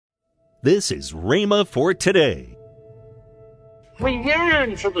This is Rhema for today. We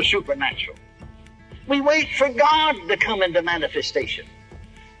yearn for the supernatural. We wait for God to come into manifestation.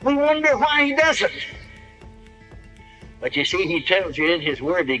 We wonder why He doesn't. But you see, He tells you in His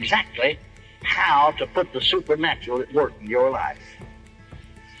Word exactly how to put the supernatural at work in your life.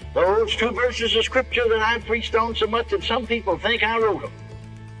 Those two verses of Scripture that I've preached on so much that some people think I wrote them.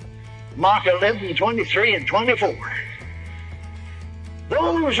 Mark 11:23 and 24.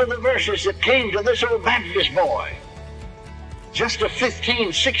 Those are the verses that came to this old Baptist boy. Just a 15,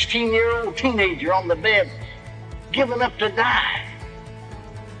 16-year-old teenager on the bed, given up to die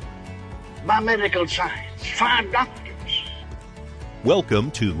by medical science. 5 doctors.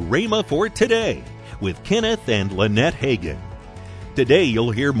 Welcome to Rhema for Today with Kenneth and Lynette Hagin. Today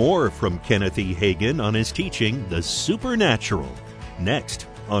you'll hear more from Kenneth E. Hagin on his teaching, The Supernatural, next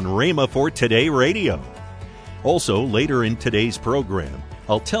on Rhema for Today Radio. Also, later in today's program,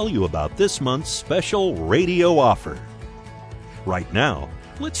 I'll tell you about this month's special radio offer. Right now,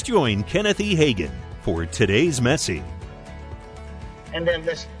 let's join Kenneth E. Hagin for today's message. And then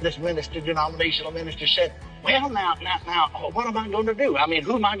this denominational minister said, well, now, what am I going to do? I mean,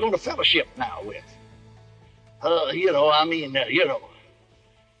 who am I going to fellowship now with?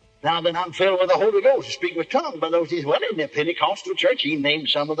 Now that I'm filled with the Holy Ghost to speak with tongues, but those days, well, in the Pentecostal church, he named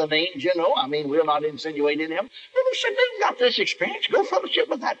some of the names, we're not insinuating them. But he said, they've got this experience. Go fellowship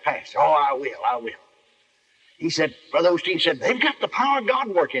with that pastor. Oh, I will. He said, Brother Osteen said, they've got the power of God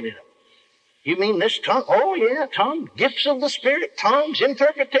working in them. You mean this tongue? Oh, yeah, tongue, gifts of the Spirit, tongues,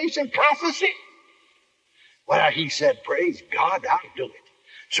 interpretation, prophecy. Well, he said, praise God, I'll do it.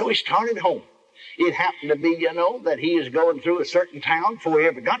 So he started home. It happened to be, that he was going through a certain town before he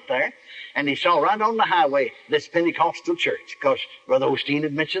ever got there, and he saw right on the highway this Pentecostal church, because Brother Osteen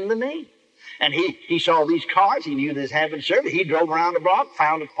had mentioned the name. And he saw these cars. He knew they was having service. He drove around the block,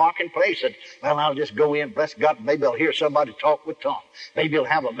 found a parking place, and, well, I'll just go in, bless God, maybe I'll hear somebody talk with tongues. Maybe he'll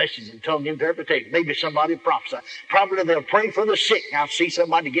have a message in tongue interpretation. Maybe somebody prophesy. Probably they'll pray for the sick. I'll see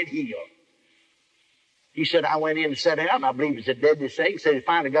somebody get healed. He said, I went in and sat down. I believe it's the dead to say. He said, he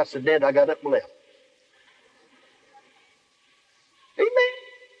finally got so dead, I got up and left. Amen.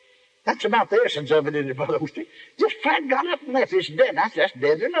 That's about the essence of it, isn't it, Brother Osteen? Just flat got up and left. It's dead. That's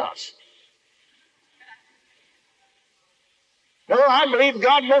deader than us. No, I believe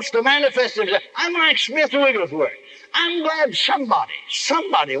God wants to manifest himself. I'm like Smith Wigglesworth. I'm glad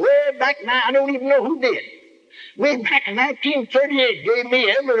somebody way back now, I don't even know who did, way back in 1938 gave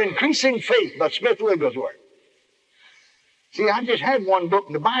me ever-increasing faith by Smith Wigglesworth. See, I just had one book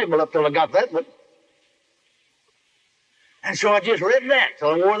in the Bible up till I got that one. And so I just read that till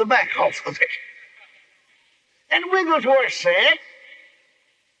I wore the back off of it. And Wigglesworth said,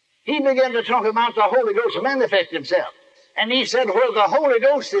 he began to talk about the Holy Ghost manifest himself. And he said, where the Holy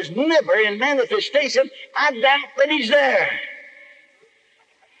Ghost is never in manifestation, I doubt that he's there.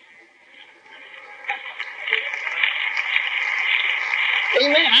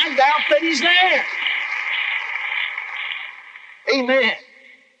 Amen. I doubt that he's there. Amen.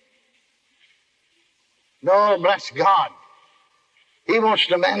 No, bless God. He wants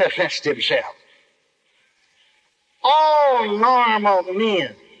to manifest himself. All normal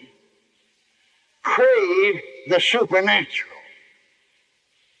men crave the supernatural.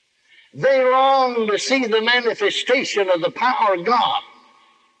 They long to see the manifestation of the power of God,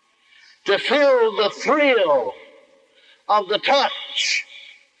 to feel the thrill of the touch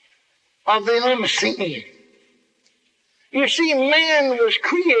of the unseen. You see, man was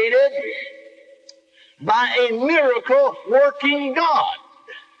created by a miracle working God.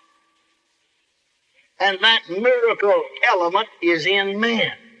 And that miracle element is in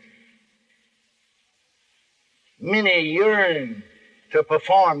man. Many yearn to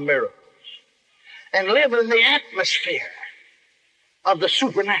perform miracles and live in the atmosphere of the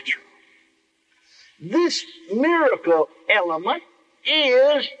supernatural. This miracle element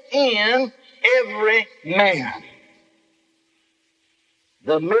is in every man.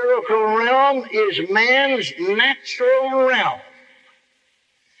 The miracle realm is man's natural realm.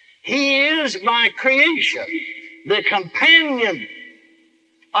 He is by creation the companion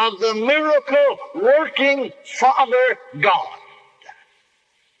of the miracle working Father God.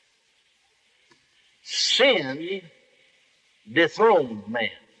 Sin dethroned man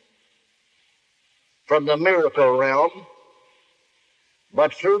from the miracle realm,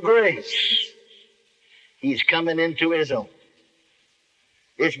 but through grace he's coming into his own.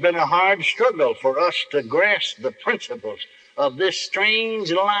 It's been a hard struggle for us to grasp the principles of this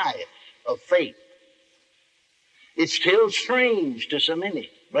strange life of faith. It's still strange to so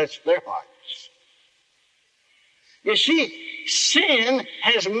many, bless their hearts. You see, sin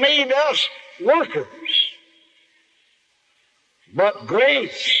has made us workers. But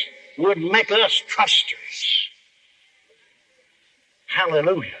grace would make us trusters.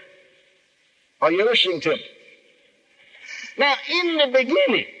 Hallelujah. Are you listening to me? Now, in the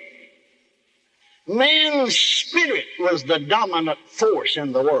beginning, man's spirit was the dominant force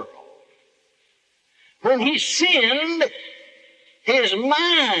in the world. When he sinned, his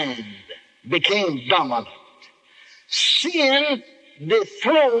mind became dominant. Sin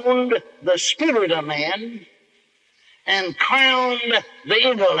dethroned the spirit of man and crowned the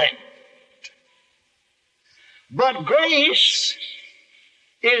intellect. But grace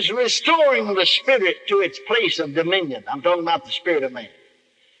is restoring the spirit to its place of dominion. I'm talking about the spirit of man.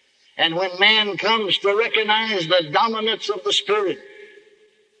 And when man comes to recognize the dominance of the spirit,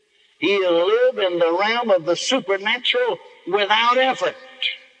 he'll live in the realm of the supernatural without effort.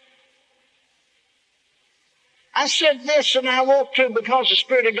 I said this, and I want to because the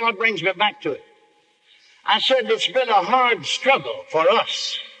Spirit of God brings me back to it. I said it's been a hard struggle for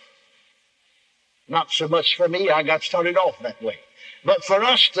us. Not so much for me, I got started off that way. But for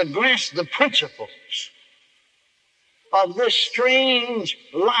us to grasp the principles of this strange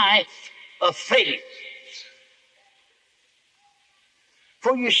life of faith.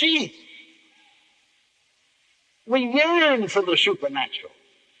 For you see, we yearn for the supernatural.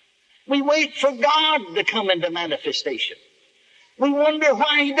 We wait for God to come into manifestation. We wonder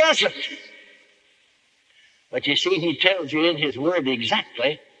why He doesn't. But you see, He tells you in His Word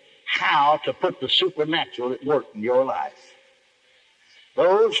exactly how to put the supernatural at work in your life.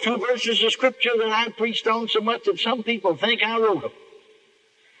 Those two verses of Scripture that I preached on so much that some people think I wrote them.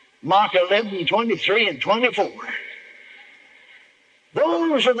 Mark 11:23 and 24.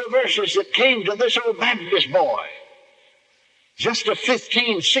 Those are the verses that came to this old Baptist boy. Just a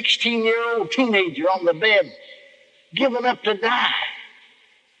 15, 16-year-old teenager on the bed, given up to die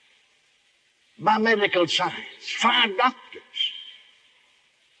by medical science. 5 doctors.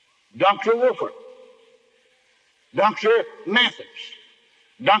 Dr. Wolfert, Dr. Mathis,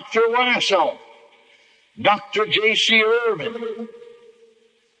 Dr. Weissel, Dr. J.C. Irvin,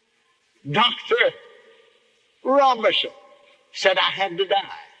 Dr. Robertson said I had to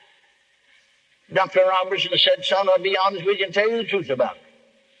die. Dr. Robertson said, son, I'll be honest with you and tell you the truth about it.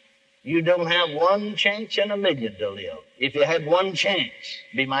 You don't have one chance in a million to live. If you had one chance,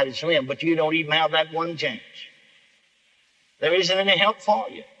 it'd be mighty slim, but you don't even have that one chance. There isn't any help for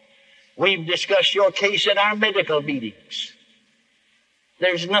you. We've discussed your case at our medical meetings.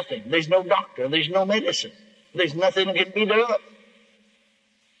 There's nothing. There's no doctor. There's no medicine. There's nothing that can be done.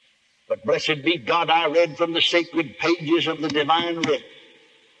 But blessed be God, I read from the sacred pages of the divine writ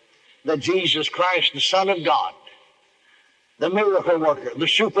that Jesus Christ, the Son of God, the miracle worker, the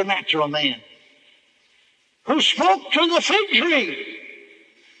supernatural man, who spoke to the fig tree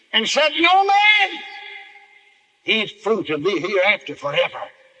and said, no man, eat fruit of thee hereafter forever.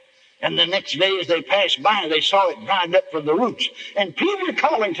 And the next day as they passed by, they saw it dried up from the roots. And Peter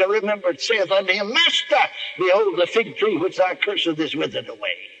calling to remember it saith unto him, Master, behold the fig tree which thou cursest is withered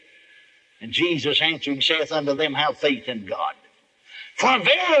away. And Jesus answering saith unto them, have faith in God. For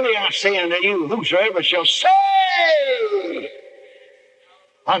verily I say unto you, whosoever shall say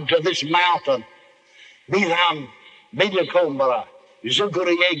unto this mountain, be thou Bedacombara,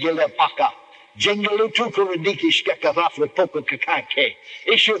 Zuguriegele Paka, Jengalutukuridiki Skekavafle Poka Kakake,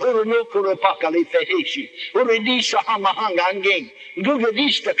 Ishurunukuru Pakali Feheshi, Uridisa Hamahangang,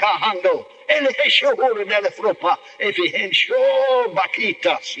 Gugadista Kahando, Eleheshura Delefropa, Efihensho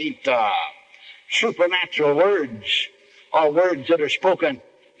Bakita Sita. Supernatural words are words that are spoken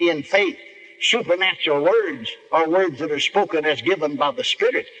in faith. Supernatural words are words that are spoken as given by the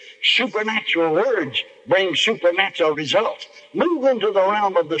Spirit. Supernatural words bring supernatural results. Move into the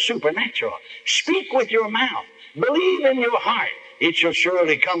realm of the supernatural. Speak with your mouth. Believe in your heart. It shall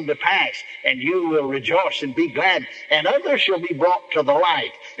surely come to pass, and you will rejoice and be glad, and others shall be brought to the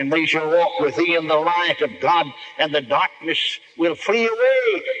light, and they shall walk with thee in the light of God, and the darkness will flee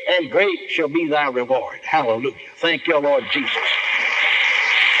away, and great shall be thy reward. Hallelujah. Thank you, Lord Jesus.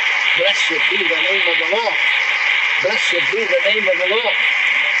 Blessed be the name of the Lord. Blessed be the name of the Lord.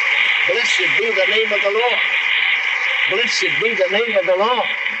 Blessed be the name of the Lord. Blessed be the name of the Lord.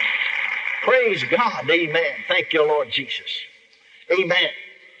 Praise God. Amen. Thank you, Lord Jesus. Amen.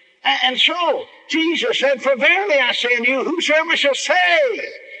 And so, Jesus said, for verily I say unto you, whosoever shall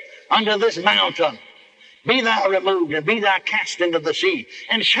say unto this mountain, be thou removed, and be thou cast into the sea,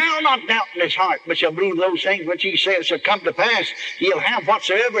 and shall not doubt in his heart, but shall believe those things which he saith shall come to pass, he'll have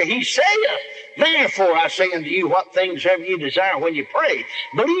whatsoever he saith. Therefore I say unto you, what things ever you desire when you pray,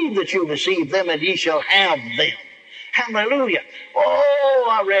 believe that you receive them, and ye shall have them. Hallelujah. Oh,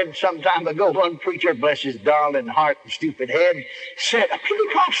 I read some time ago, one preacher, bless his darling heart and stupid head, said, a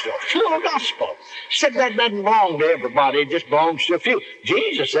Pentecostal, full gospel, said that doesn't belong to everybody, it just belongs to a few.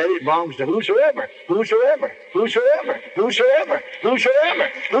 Jesus said it belongs to whosoever, whosoever, whosoever, whosoever,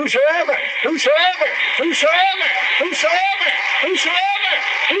 whosoever, whosoever, whosoever, whosoever, whosoever, whosoever,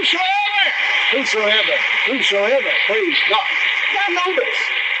 whosoever, whosoever, whosoever, praise God. Now notice,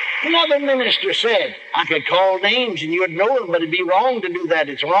 another minister said, I could call names and you would know them, but it'd be wrong to do that.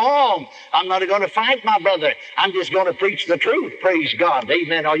 It's wrong. I'm not going to fight my brother. I'm just going to preach the truth. Praise God.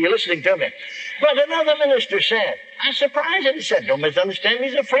 Amen. Are you listening to me? But another minister said, I was surprised and he said, don't misunderstand me.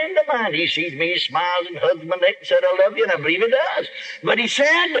 He's a friend of mine. He sees me, he smiles and hugs my neck and said, I love you, and I believe he does. But he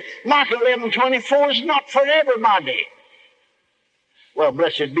said, Mark 11:24 is not for everybody. Well,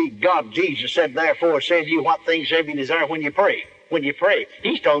 blessed be God. Jesus said, therefore, say to you what things have you desire when you pray. When you pray.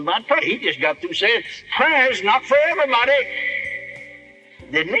 He's talking about prayer. He just got through saying prayer's not for everybody.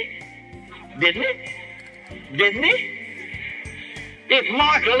 Didn't he? Didn't he? Didn't he? If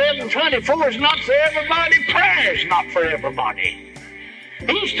Mark 11:24 is not for everybody, prayer's not for everybody.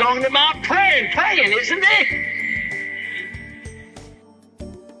 He's talking about praying, isn't he?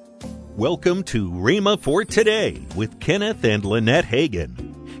 Welcome to Rhema for Today with Kenneth and Lynette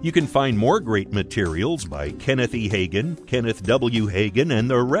Hagin. You can find more great materials by Kenneth E. Hagin, Kenneth W. Hagin, and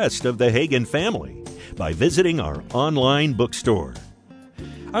the rest of the Hagin family by visiting our online bookstore.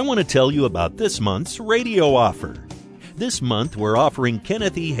 I want to tell you about this month's radio offer. This month we're offering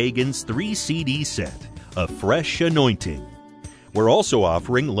Kenneth E. Hagin's 3-CD set, A Fresh Anointing. We're also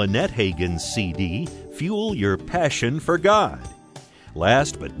offering Lynette Hagin's CD, Fuel Your Passion for God.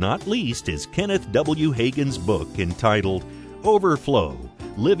 Last but not least is Kenneth W. Hagin's book entitled Overflow,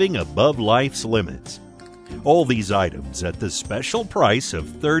 Living Above Life's Limits. All these items at the special price of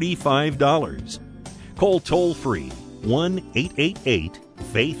 $35. Call toll-free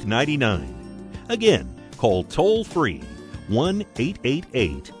 1-888-FAITH-99. Again, call toll-free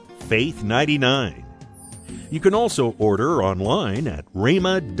 1-888-FAITH-99. You can also order online at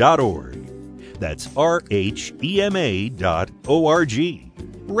rhema.org. That's rhema.org,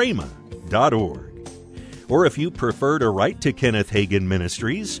 rhema.org. Or if you prefer to write to Kenneth Hagin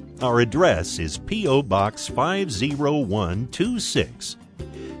Ministries, our address is P.O. Box 50126,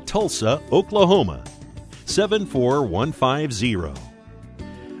 Tulsa, Oklahoma, 74150.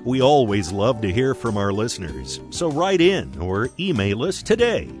 We always love to hear from our listeners, so write in or email us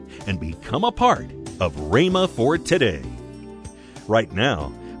today and become a part of Rhema for Today. Right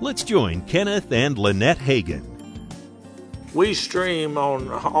now, let's join Kenneth and Lynette Hagin. We stream on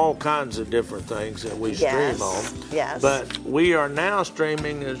all kinds of different things that we stream on. Yes. But we are now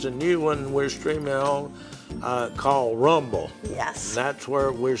streaming, there's a new one we're streaming on called Rumble. Yes. That's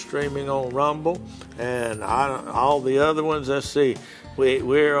where we're streaming on Rumble. And all the other ones, let's see.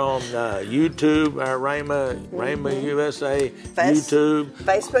 We're on YouTube, our Rhema USA, YouTube.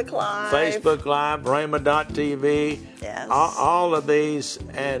 Facebook Live. Rhema.tv. Yes. All of these,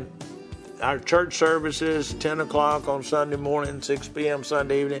 and our church services, 10 o'clock on Sunday morning, 6 p.m.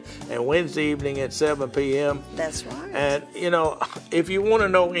 Sunday evening, and Wednesday evening at 7 p.m. That's right. And, if you want to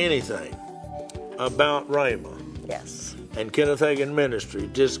know anything about Rhema yes. and Kenneth Hagin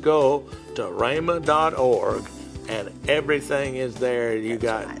Ministry, just go to rhema.org, and everything is there. You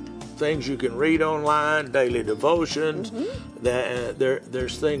got things you can read online, daily devotions.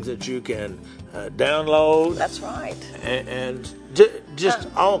 There's things that you can download. That's right. And just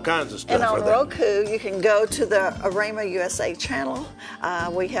all kinds of stuff. And on Roku, you can go to the Rhema USA channel.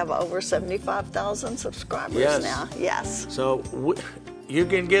 We have over 75,000 subscribers now. Yes. So you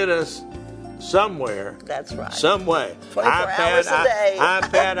can get us somewhere. That's right. Some way. 24 hours a day.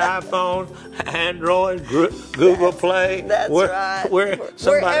 iPad, iPhone, Android, Google Play. That's right. We're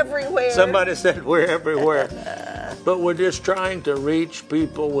everywhere. Somebody said we're everywhere. But we're just trying to reach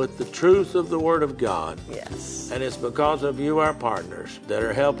people with the truth of the Word of God. Yes. And it's because of you, our partners, that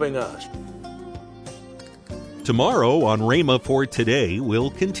are helping us. Tomorrow on Rhema for Today,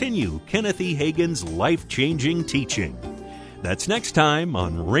 we'll continue Kenneth E. Hagin's life-changing teaching. That's next time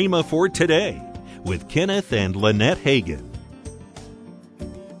on Rhema for Today with Kenneth and Lynette Hagin.